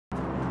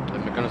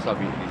They're gonna stop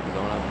eating these because I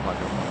don't have a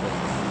pocket.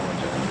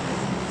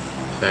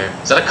 Fair.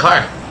 Is that a car?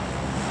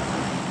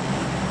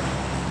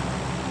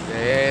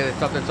 Yeah, they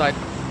stopped inside.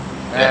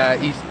 Yeah.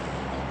 East.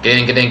 Get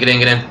in, get in, get in,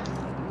 get in.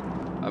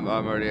 I'm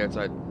already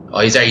outside.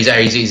 Oh, he's there, he's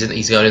there,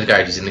 he's going in the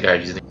garage, he's in the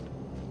garage,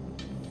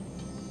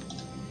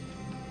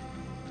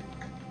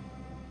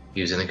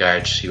 He was in the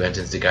garage, he went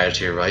into the garage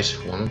to your right,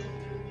 one.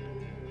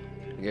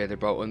 Yeah, they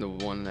brought in the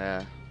one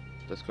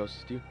that's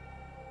closest to you.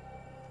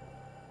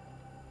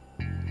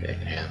 Yeah, I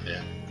can hear him,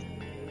 yeah.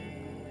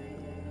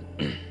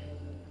 These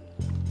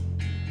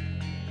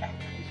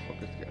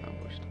fuckers get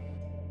ambushed.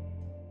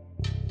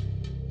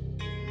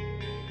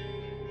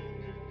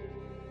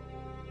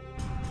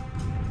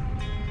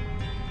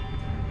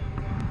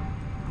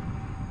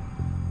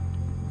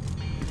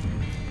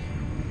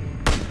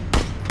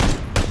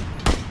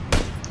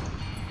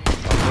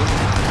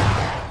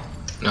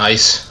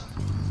 Nice.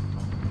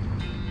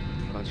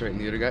 Concentrating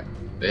the other guy.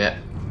 Yeah.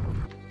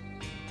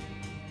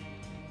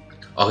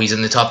 Oh, he's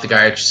in the top of the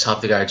garage, top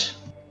of the garage.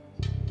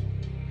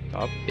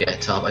 Top? Yeah,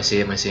 top, I see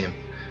him, I see him.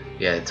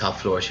 Yeah, the top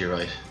floor to your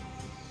right.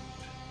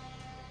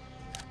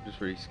 Just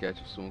really sketch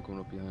of someone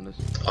coming up behind us.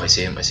 Oh, I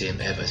see him,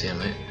 Ev, I see him,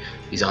 right?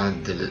 He's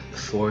on the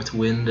fourth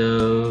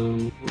window.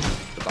 The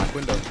back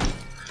window.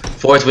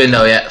 Fourth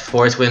window, yeah,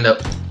 fourth window.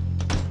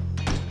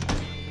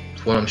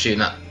 It's one I'm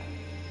shooting at.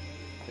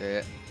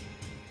 Yeah.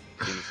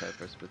 Give me side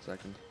for a split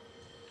second.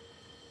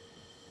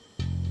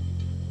 He's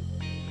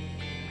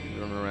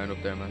running around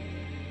up there, man.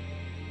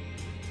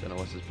 Don't know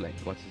what's his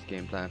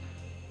game plan.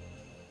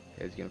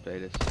 Yeah, he's gonna play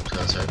this.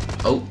 Oh, sorry.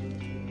 Oh,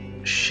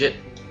 shit.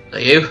 Is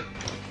that you? I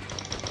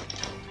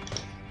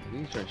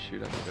think he's trying to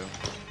shoot at me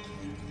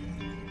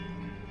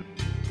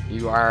though.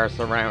 You are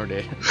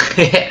surrounded.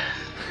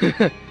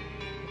 I'm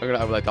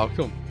gonna like talk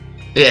to him.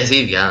 Yeah,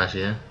 see if you can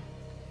actually, yeah.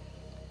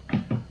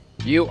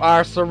 You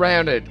are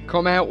surrounded.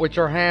 Come out with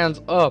your hands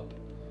up.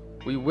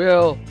 We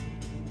will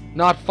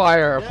not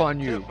fire upon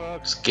you.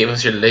 Just give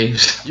us your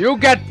leaves. You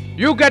get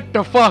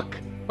the fuck.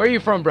 Where are you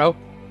from, bro?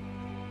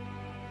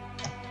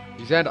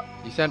 You sound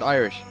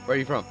Irish. Where are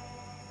you from?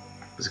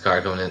 There's a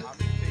car coming in.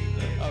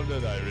 I'm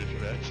not Irish,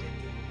 man.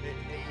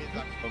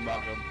 I'm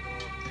Malcolm.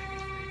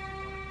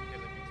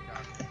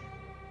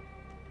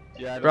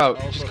 Yeah, Bro,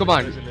 just come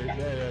on. Yeah.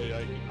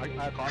 I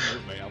can't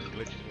move, mate. I'm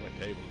glitching to my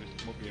table. Just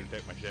come up here and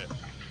take my shit.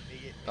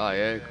 Oh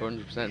yeah,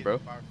 100%, bro.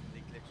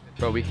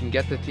 Bro, we can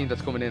get the team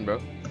that's coming in, bro.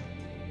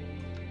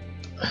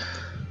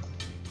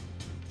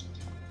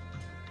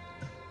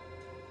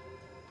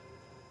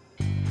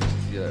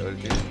 See that other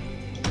team?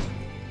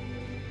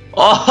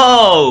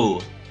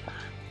 Oh!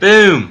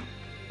 Boom!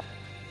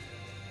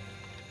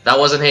 That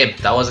wasn't him.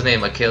 That wasn't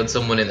him. I killed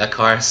someone in that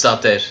car.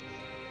 Stopped it.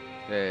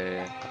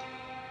 Yeah.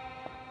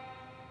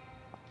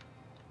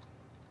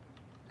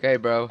 Okay,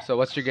 bro. So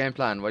what's your game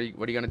plan? What are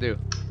you gonna do?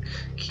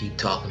 Keep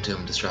talking to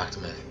him, distract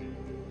him.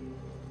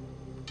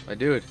 I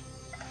do it.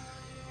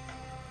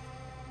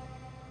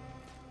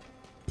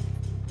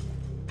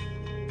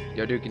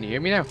 Yo, dude, can you hear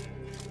me now?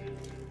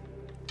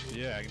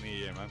 Yeah, I can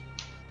hear you, man.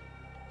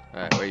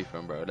 Alright, where are you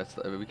from, bro?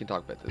 We can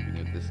talk about this.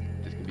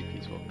 This can be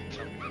peaceful.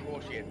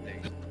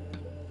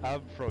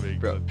 I'm from England,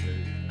 Bro.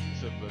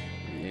 Simple.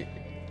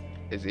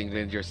 Is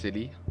England your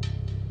city?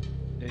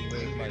 England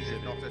is my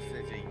city. Not a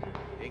city.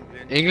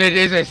 England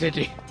is a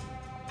city.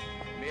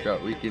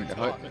 Bro, we can.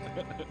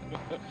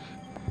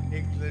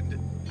 England is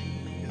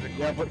a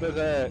Yeah, but there's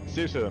a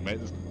seriously, mate.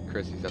 There's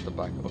Chris, he's at the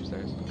back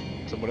upstairs.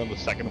 someone on the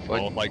second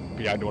floor, What? like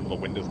behind one of the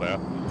windows there.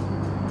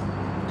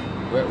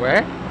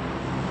 Where?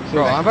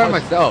 Bro, I'm by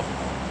myself.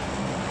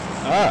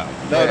 Ah,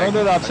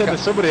 no, I'm saying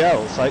there's somebody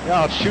else. Like,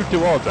 I'll shoot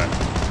towards it.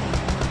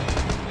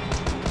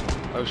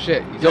 Oh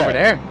shit, he's Yeah. over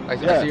there. I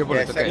see your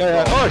bullets. Yeah, Okay.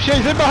 second Oh shit,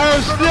 he's in my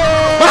house! No!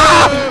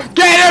 Ah!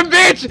 Get him,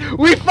 bitch!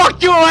 We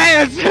fucked your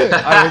ass!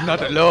 I was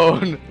not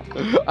alone.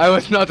 I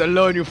was not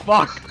alone, you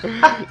fuck.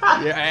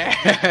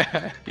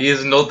 Yeah. He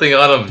has nothing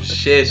on him.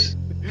 Shit.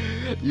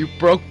 You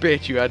broke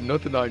bitch, you had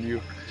nothing on you.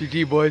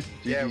 GG, boys.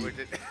 GG. Yeah, we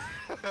did.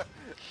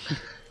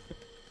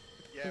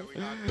 Yeah, we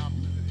had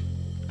nothing.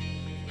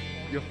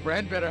 Your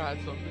friend better have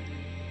something.